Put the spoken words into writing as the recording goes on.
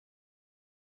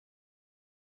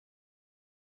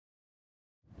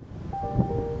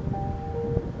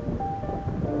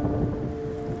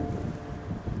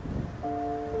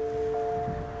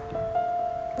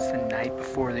the night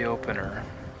before the opener.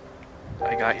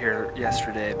 I got here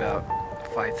yesterday about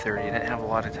 5:30. I didn't have a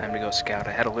lot of time to go scout.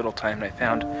 I had a little time and I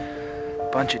found a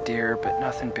bunch of deer, but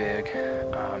nothing big.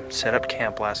 Set up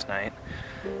camp last night.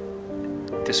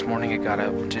 This morning I got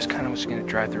up, just kind of was going to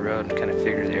drive the road and kind of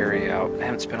figure the area out. I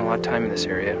haven't spent a lot of time in this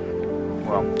area.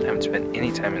 Well, I haven't spent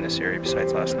any time in this area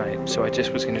besides last night. So I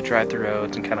just was going to drive the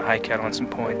roads and kind of hike out on some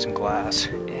points and glass.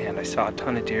 And I saw a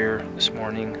ton of deer this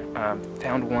morning.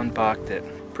 Found one buck,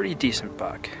 pretty decent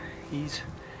buck. He's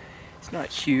not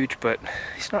huge, but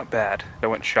he's not bad. I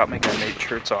went and shot my gun, made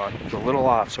shirts on. It was a little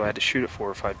off, so I had to shoot it 4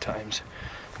 or 5 times.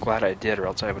 I'm glad I did, or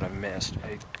else I would have missed.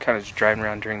 I kind of was driving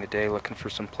around during the day looking for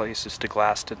some places to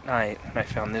glass at night, and I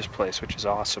found this place, which is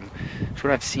awesome. So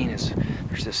what I've seen is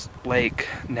there's this lake,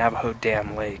 Navajo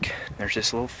Dam Lake. There's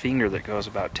this little finger that goes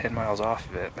about 10 miles off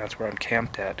of it. That's where I'm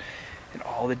camped at, and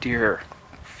all the deer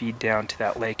feed down to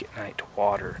that lake at night to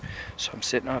water. So I'm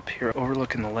sitting up here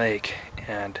overlooking the lake,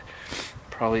 and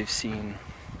probably seen,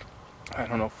 I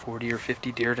don't know, 40 or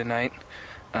 50 deer tonight.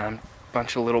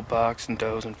 Bunch of little bucks and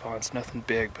does and fawns, nothing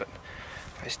big, but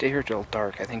if I stay here till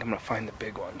dark, I think I'm gonna find the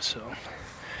big one. So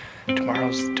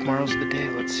tomorrow's the day.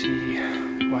 Let's see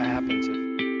what happens.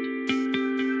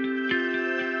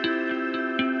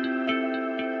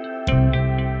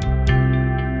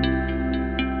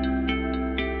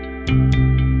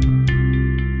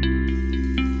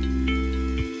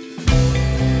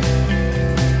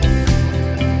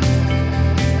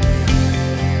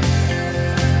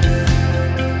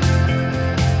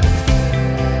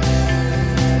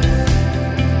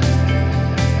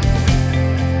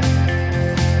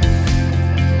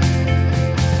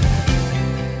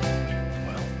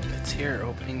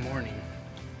 Opening morning.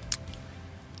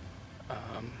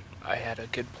 I had a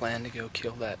good plan to go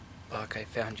kill that buck I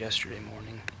found yesterday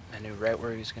morning. I knew right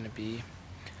where he was going to be,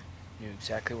 knew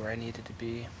exactly where I needed to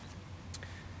be.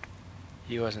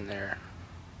 He wasn't there.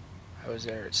 I was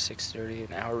there at 6:30,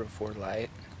 an hour before light.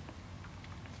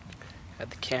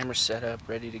 Had the camera set up,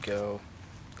 ready to go.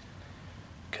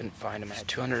 Couldn't find him. I had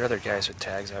 200 other guys with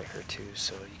tags out here too,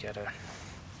 so you gotta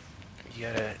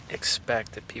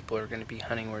expect that people are going to be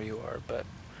hunting where you are. But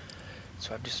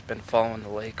so I've just been following the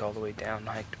lake all the way down,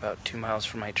 hiked about 2 miles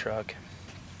from my truck.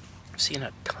 I've seen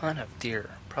a ton of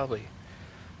deer, probably,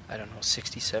 I don't know,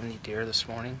 60, 70 deer this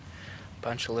morning.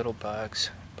 Bunch of little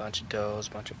bucks, bunch of does,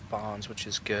 bunch of fawns, which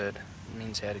is good. It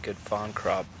means I had a good fawn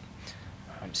crop.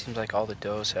 Seems like all the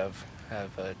does have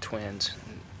twins,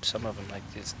 and some of them, like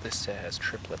this has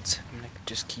triplets. I'm gonna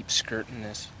just keep skirting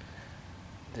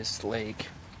this lake.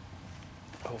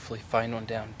 Hopefully find one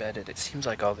down bedded. It seems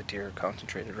like all the deer are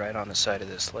concentrated right on the side of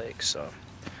this lake, so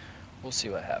we'll see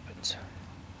what happens.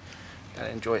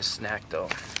 Gotta enjoy a snack though.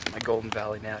 My Golden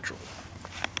Valley Natural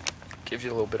gives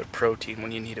you a little bit of protein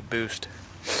when you need a boost.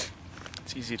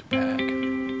 It's easy to pack.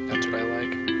 That's what I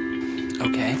like.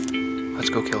 Okay, let's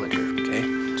go kill a deer. Okay,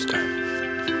 it's time.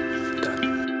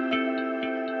 Done.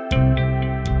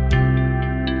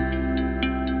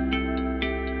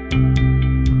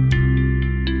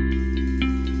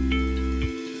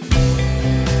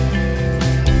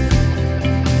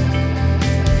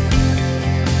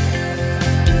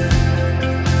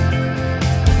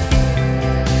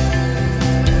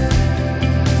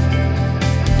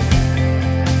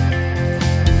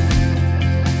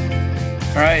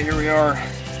 Alright, here we are,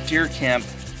 deer camp,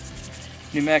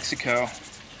 New Mexico.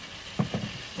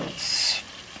 It's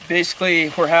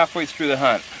basically, we're halfway through the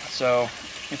hunt. So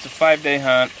it's a 5-day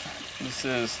hunt. This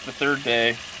is the 3rd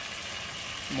day.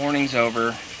 Morning's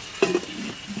over.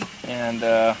 And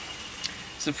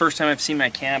it's the first time I've seen my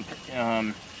camp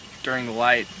during the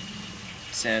light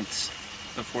since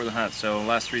before the hunt. So the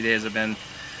last 3 days I've been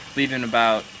leaving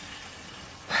about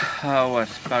about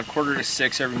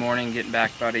 5:45 every morning, getting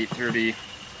back about 8:30,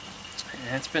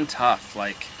 and it's been tough.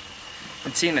 Like, I've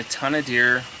been seeing a ton of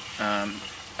deer.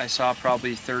 I saw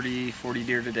probably 30, 40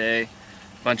 deer today,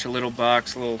 a bunch of little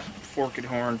bucks, little forked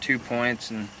horn 2 points,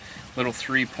 and little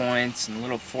 3 points, and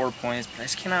little 4 points, but I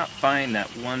just cannot find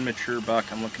that one mature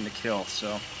buck I'm looking to kill.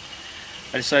 So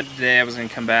I decided today I was going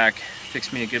to come back,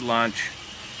 fix me a good lunch,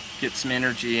 get some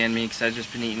energy in me, because I've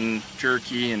just been eating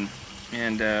jerky and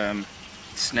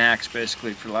snacks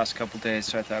basically for the last couple days.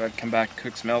 So I thought I'd come back and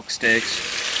cook some elk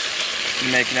steaks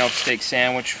and make an elk steak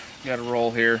sandwich. Got a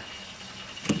roll here.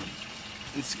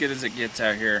 It's as good as it gets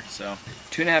out here. So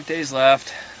 2.5 days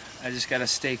left. I just got to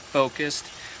stay focused.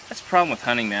 That's the problem with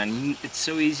hunting, man. It's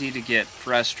so easy to get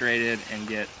frustrated and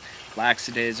get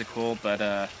lackadaisical, but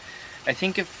I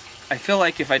feel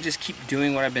like if I just keep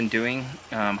doing what I've been doing,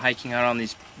 hiking out on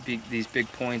these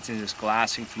big points and just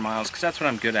glassing for miles, because that's what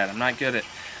I'm good at. I'm not good at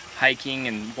hiking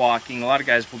and walking. A lot of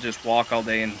guys will just walk all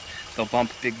day and they'll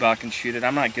bump a big buck and shoot it.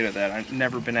 I'm not good at that. I've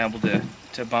never been able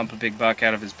to bump a big buck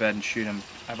out of his bed and shoot him.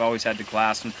 I've always had to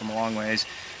glass him from a long ways,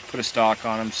 put a stock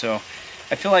on him. So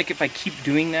I feel like if I keep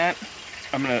doing that,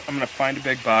 I'm gonna find a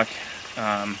big buck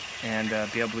and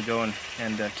be able to go and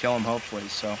kill him hopefully.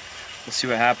 So we'll see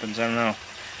what happens. I don't know.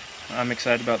 I'm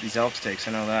excited about these elk steaks,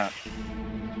 I know that.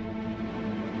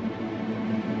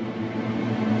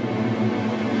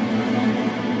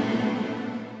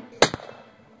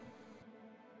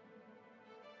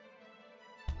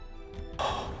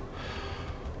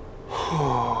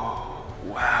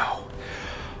 Wow,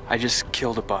 I just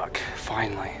killed a buck,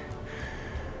 finally.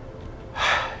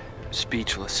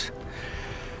 Speechless.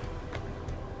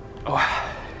 Oh,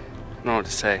 I don't know what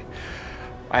to say.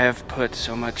 I have put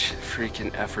so much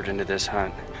freaking effort into this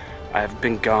hunt. I've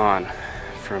been gone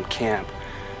from camp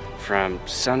from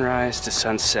sunrise to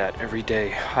sunset every day,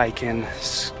 hiking,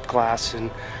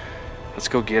 glassing. Let's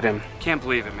go get him. Can't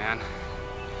believe it, man.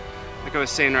 Like I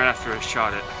was saying right after I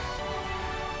shot it,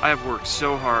 I have worked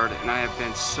so hard and I have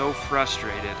been so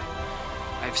frustrated.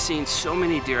 I've seen so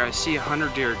many deer. I see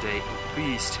 100 deer a day at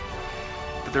least,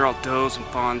 but they're all does and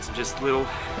fawns and just little,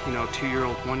 you know,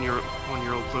 2-year-old,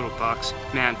 1-year-old little bucks.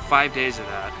 Man, 5 days of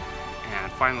that,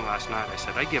 and finally last night I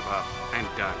said, I give up. I'm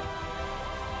done.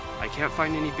 I can't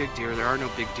find any big deer. There are no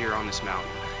big deer on this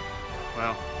mountain.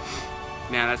 Well,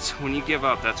 man, that's when you give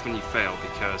up. That's when you fail,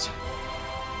 because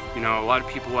you know, a lot of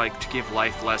people like to give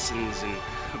life lessons and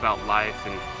about life,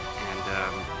 and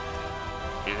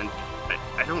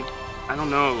I don't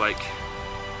know, like,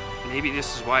 maybe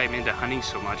this is why I'm into hunting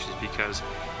so much, is because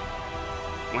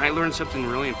when I learn something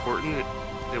really important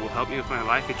that will help me with my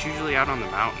life, it's usually out on the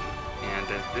mountain. And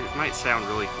it might sound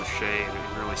really cliche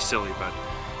and really silly, but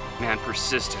man,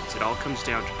 persistence. It all comes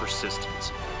down to persistence.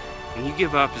 When you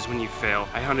give up is when you fail.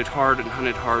 I hunted hard, and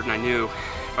I knew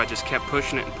if I just kept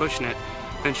pushing it and pushing it,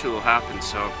 eventually it will happen.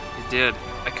 So it did.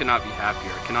 I could not be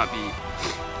happier. I cannot be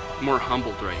more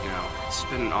humbled right now. It's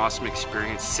been an awesome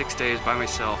experience. 6 days by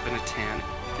myself in a tent.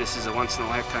 This is a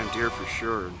once-in-a-lifetime deer for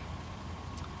sure.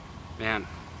 Man,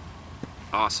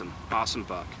 awesome. Awesome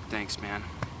buck. Thanks, man.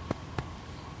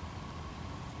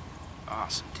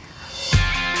 Awesome, dude.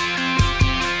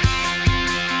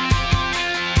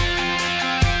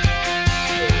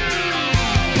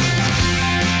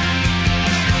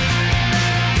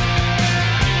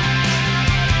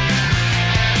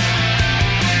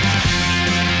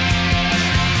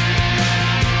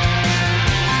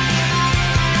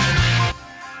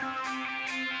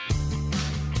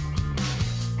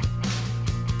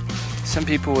 Some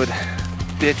people would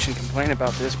bitch and complain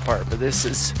about this part, but this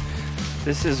is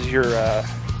your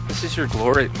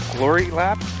glory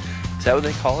lap. Is that what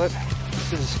they call it?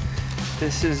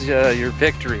 This is your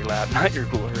victory lap, not your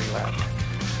glory lap.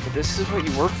 But this is what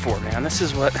you work for, man. This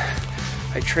is what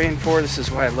I train for. This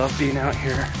is why I love being out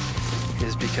here,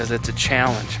 is because it's a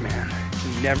challenge, man.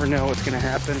 You never know what's gonna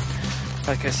happen.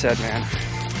 Like I said, man,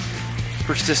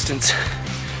 persistence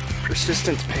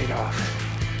paid off.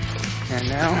 And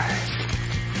now,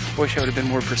 I wish I would have been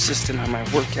more persistent on my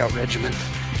workout regimen.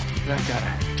 But I've got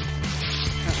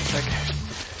it's like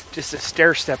just a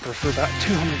stair stepper for about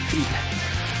 200 feet.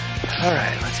 All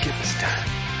right, let's get this done.